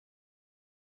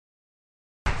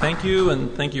Thank you,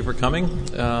 and thank you for coming.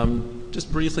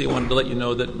 Just briefly, I wanted to let you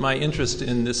know that my interest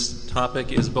in this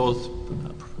topic is both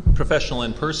professional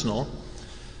and personal.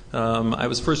 I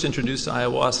was first introduced to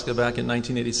ayahuasca back in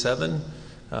 1987.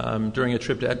 During a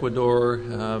trip to Ecuador,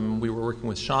 we were working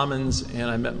with shamans, and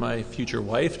I met my future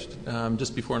wife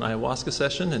just before an ayahuasca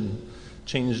session and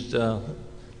changed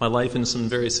my life in some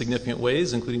very significant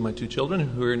ways, including my two children,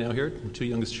 who are now here, my two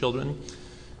youngest children.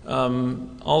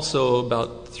 Also,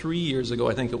 about 3 years ago,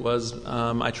 I think it was,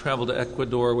 I traveled to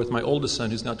Ecuador with my oldest son,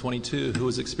 who's now 22, who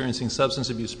was experiencing substance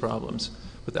abuse problems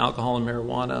with alcohol and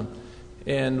marijuana,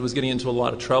 and was getting into a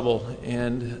lot of trouble.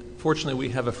 And fortunately, we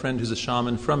have a friend who's a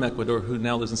shaman from Ecuador who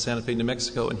now lives in Santa Fe, New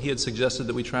Mexico, and he had suggested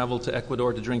that we travel to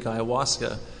Ecuador to drink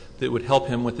ayahuasca that would help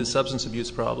him with his substance abuse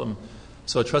problem.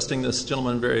 So trusting this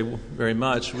gentleman very, very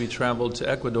much, we traveled to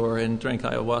Ecuador and drank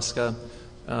ayahuasca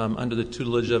under the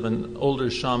tutelage of an older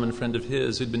shaman friend of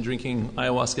his who'd been drinking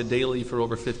ayahuasca daily for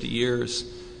over 50 years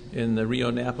in the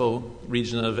Rio Napo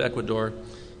region of Ecuador.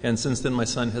 And since then, my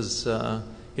son has,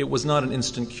 it was not an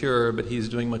instant cure, but he's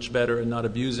doing much better and not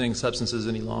abusing substances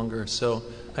any longer. So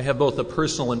I have both a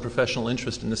personal and professional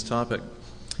interest in this topic.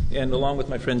 And along with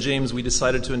my friend James, we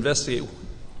decided to investigate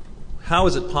how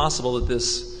is it possible that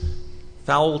this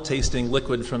foul-tasting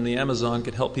liquid from the Amazon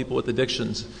could help people with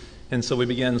addictions. And so we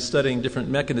began studying different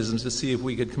mechanisms to see if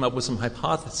we could come up with some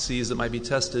hypotheses that might be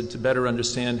tested to better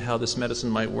understand how this medicine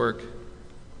might work.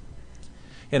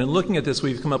 And in looking at this,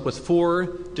 we've come up with 4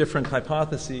 different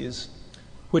hypotheses,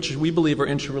 which we believe are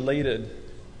interrelated,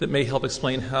 that may help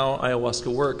explain how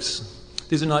ayahuasca works.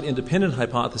 These are not independent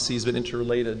hypotheses, but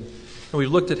interrelated. And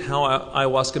we've looked at how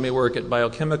ayahuasca may work at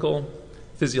biochemical,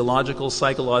 physiological,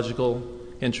 psychological,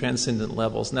 and transcendent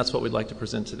levels. And that's what we'd like to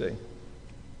present today.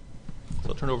 So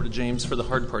I'll turn over to James for the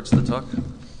hard parts of the talk.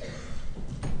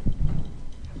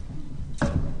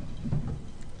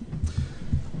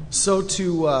 So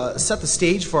to set the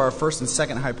stage for our first and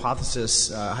second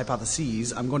hypotheses,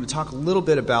 I'm going to talk a little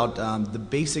bit about the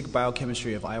basic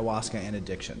biochemistry of ayahuasca and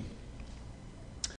addiction.